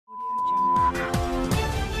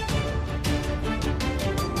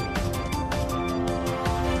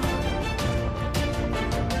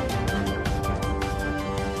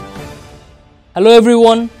Hello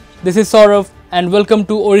everyone, this is Saurav and welcome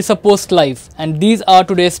to Orissa Post Live, and these are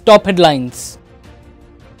today's top headlines.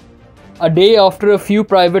 A day after a few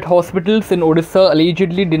private hospitals in Odisha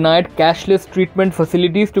allegedly denied cashless treatment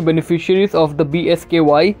facilities to beneficiaries of the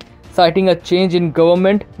BSKY, citing a change in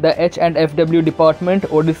government, the H&FW department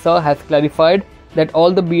Odisha has clarified that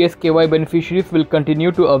all the BSKY beneficiaries will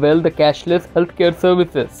continue to avail the cashless healthcare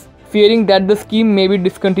services. Fearing that the scheme may be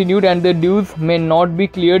discontinued and their dues may not be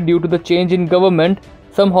cleared due to the change in government,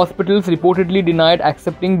 some hospitals reportedly denied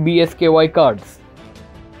accepting BSKY cards.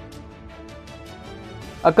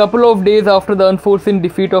 A couple of days after the unforeseen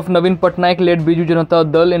defeat of Navin Patnaik-led Biju Janata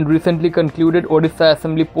Dal in recently concluded Odisha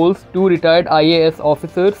Assembly polls, two retired IAS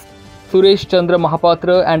officers, Suresh Chandra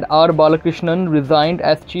Mahapatra and R. Balakrishnan, resigned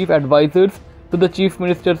as chief advisors to the Chief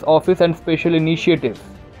Minister's Office and Special Initiatives.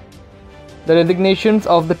 The resignations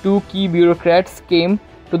of the two key bureaucrats came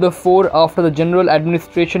to the fore after the General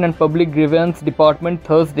Administration and Public Grievance Department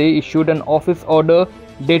Thursday issued an office order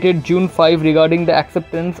dated June 5 regarding the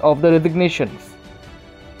acceptance of the resignations.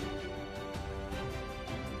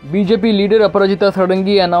 BJP leader Aparajita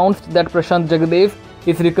Sarangi announced that Prashant Jagdev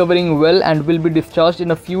is recovering well and will be discharged in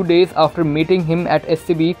a few days after meeting him at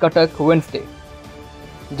SCB Cuttack Wednesday.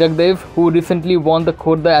 Jagdev, who recently won the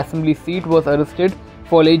Khordha assembly seat, was arrested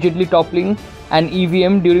for allegedly toppling an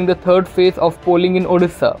EVM during the third phase of polling in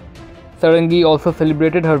Odisha. Sarangi also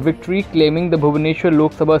celebrated her victory, claiming the Bhubaneswar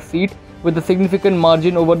Lok Sabha seat with a significant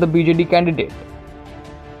margin over the BJD candidate.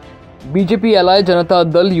 BJP ally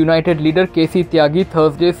Janata Dal United leader KC Tyagi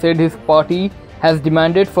Thursday said his party has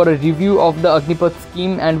demanded for a review of the Agnipath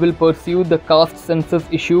scheme and will pursue the caste census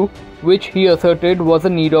issue, which he asserted was a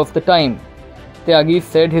need of the time. Tyagi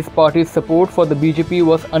said his party's support for the BJP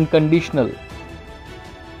was unconditional.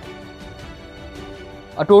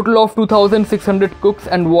 A total of 2,600 cooks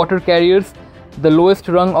and water carriers, the lowest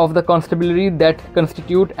rung of the constabulary that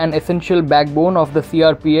constitute an essential backbone of the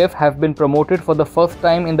CRPF, have been promoted for the first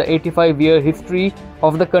time in the 85-year history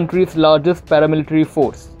of the country's largest paramilitary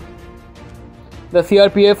force. The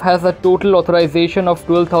CRPF has a total authorization of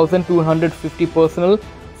 12,250 personnel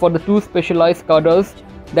for the two specialized cadres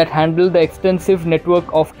that handle the extensive network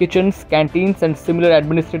of kitchens, canteens and similar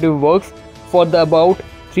administrative works for the about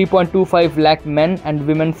 3.25 lakh men and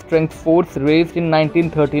women strength force raised in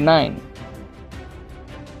 1939.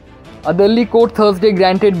 A Delhi court Thursday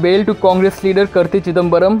granted bail to Congress leader Karti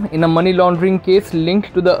Chidambaram in a money laundering case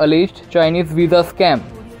linked to the alleged Chinese visa scam.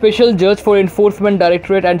 Special Judge for Enforcement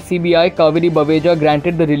Directorate and CBI Kaveri Baveja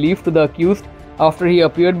granted the relief to the accused after he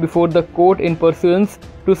appeared before the court in pursuance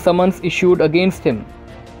to summons issued against him.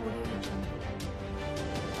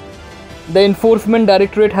 The Enforcement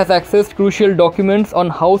Directorate has accessed crucial documents on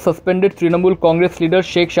how suspended Trinamool Congress leader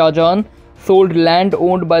Sheikh Shahjahan sold land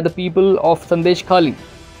owned by the people of Sandesh Khali.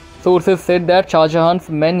 Sources said that Shahjahan's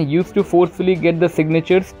men used to forcefully get the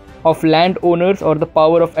signatures of landowners or the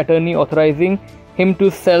power of attorney authorizing him to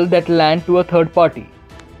sell that land to a third party.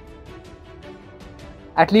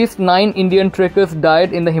 At least 9 Indian trekkers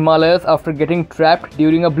died in the Himalayas after getting trapped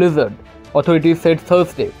during a blizzard, authorities said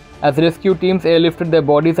Thursday, as rescue teams airlifted their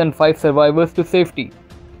bodies and 5 survivors to safety.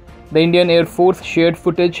 The Indian Air Force shared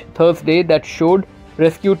footage Thursday that showed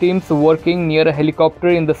rescue teams working near a helicopter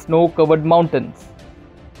in the snow-covered mountains.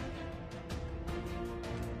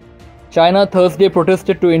 China Thursday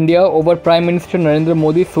protested to India over Prime Minister Narendra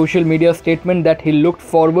Modi's social media statement that he looked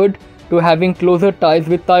forward to having closer ties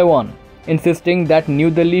with Taiwan, insisting that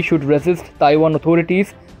New Delhi should resist Taiwan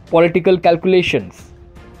authorities' political calculations.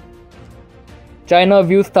 China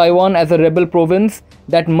views Taiwan as a rebel province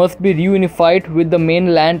that must be reunified with the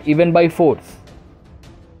mainland even by force.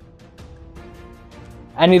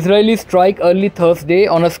 An Israeli strike early Thursday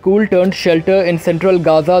on a school-turned-shelter in central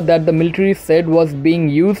Gaza that the military said was being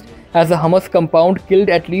used as a Hamas compound killed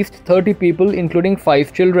at least 30 people, including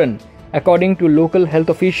 5 children, according to local health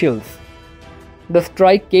officials. The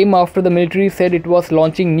strike came after the military said it was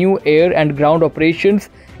launching new air and ground operations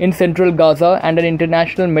in central Gaza, and an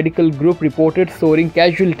international medical group reported soaring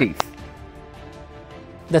casualties.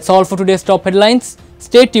 That's all for today's top headlines.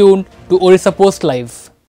 Stay tuned to Orissa Post Live.